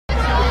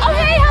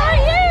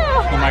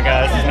on,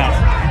 guys. This is nuts.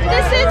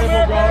 This is...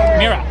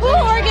 Mira. Who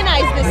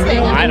organized this thing?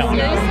 I don't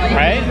know, Seriously?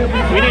 right?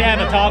 We need to have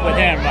a talk with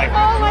him, like,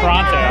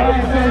 pronto.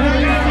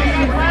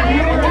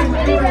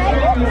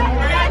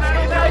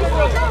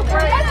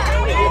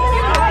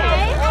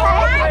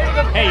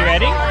 Hey, you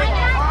ready?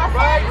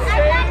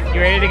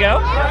 You ready to go?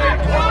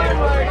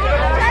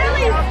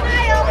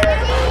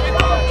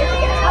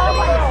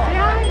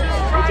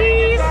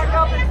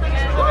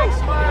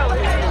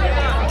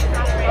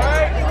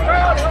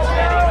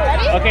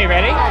 Okay,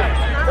 ready? 4,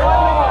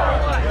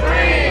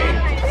 3,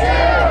 2,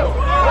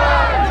 1.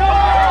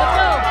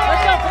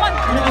 Let's go, come on.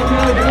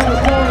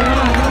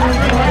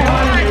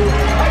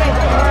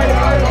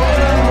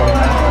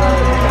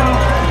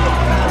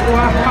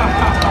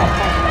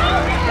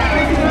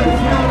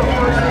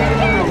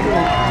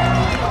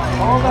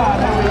 Hold on,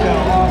 there we go.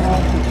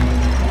 Awesome.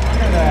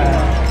 Look at that.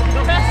 Go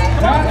fast,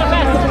 come on, go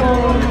fast.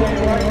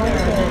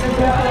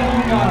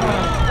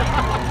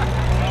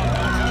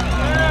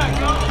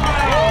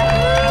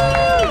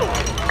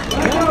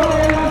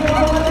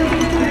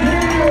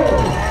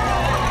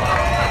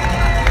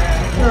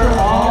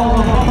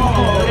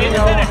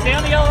 Stay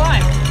on the yellow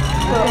line.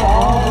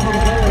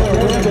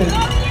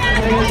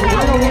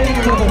 We're waiting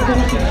for the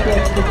finishing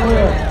stretch to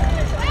clear.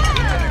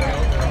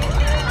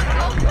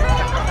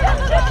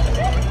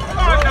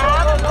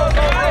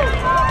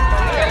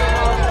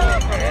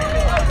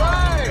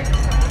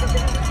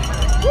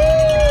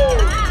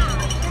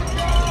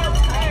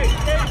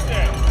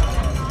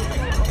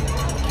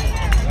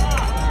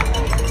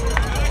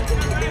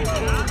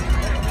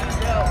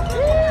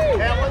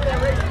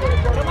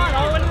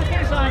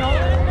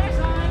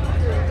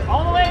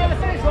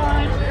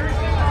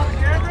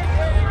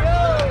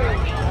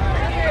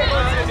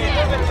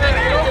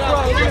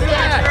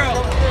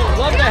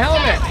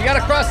 You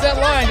gotta cross that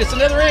line, just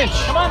another inch.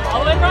 Come on,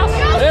 all the way across.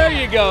 There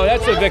you go,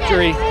 that's a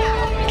victory.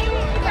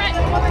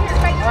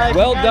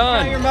 Well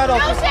done.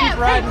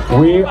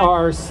 We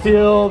are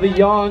still the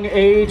young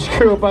age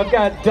group. I've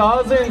got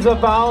dozens of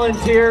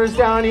volunteers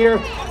down here.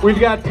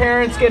 We've got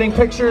parents getting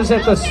pictures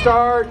at the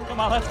start. Come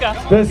on, let's go.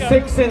 The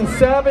 6- and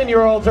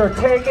 7-year-olds are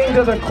taking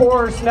to the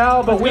course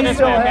now, but we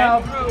still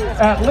have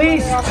at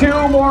least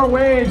 2 more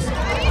waves.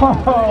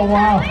 Oh,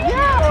 wow.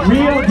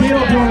 Real deal,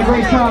 doing a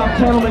great job,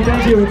 gentlemen.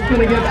 Thank you. It's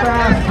going to get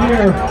fast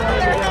here.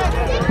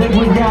 I think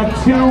we've got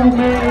 2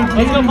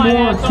 maybe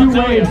more, 2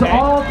 waves. Okay?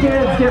 All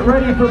kids get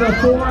ready for the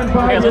 4- and 5-year-olds.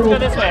 Okay, let's go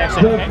this way,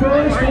 actually. The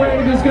first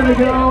wave is going to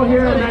go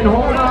here, and then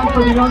hold on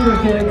for the younger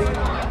kids.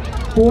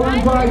 4-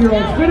 and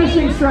 5-year-olds.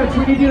 Finishing stretch,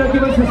 we need you to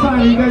give us a sign.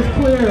 Are you guys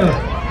clear?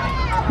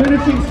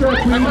 Finishing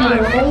stretch, we need you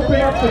to open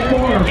up the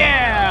course.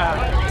 Yeah!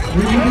 We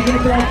need to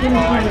get that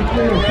finish line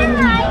clear. Some of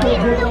these still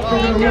get up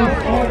there and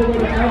race all the way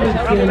to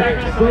Evanston.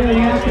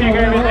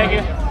 Thank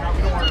you.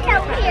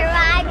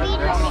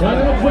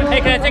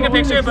 Hey, can I take a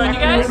picture of both you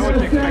guys?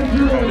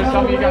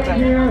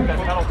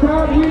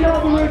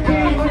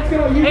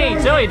 Hey,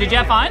 Zoe, did you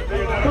have fun? 5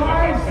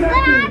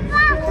 seconds.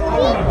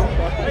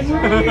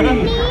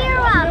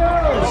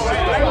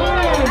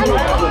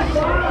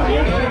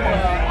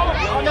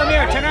 Oh, no,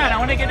 Mira, turn around. I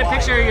want to get a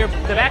picture of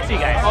the back of you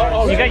guys.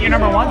 You got your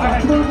number 1?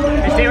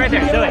 Hey, stay right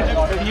there, Zoe.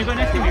 Can you go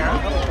next to Mira?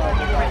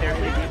 Right there,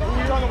 please.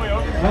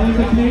 You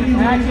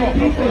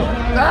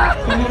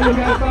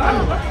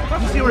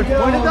see where it's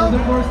pointed though?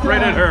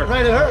 Right at her.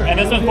 Right at her. And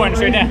this one's pointing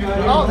straight down.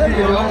 Oh, there you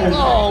go.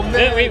 Oh,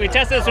 man. We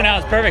tested this one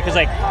out. It's perfect because,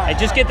 like, I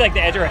just get like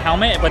the edge of her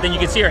helmet, but then you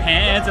can see her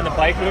hands and the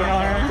bike moving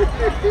on her.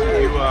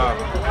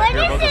 What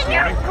is in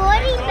your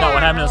goodie bag? Oh,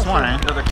 what happened this morning?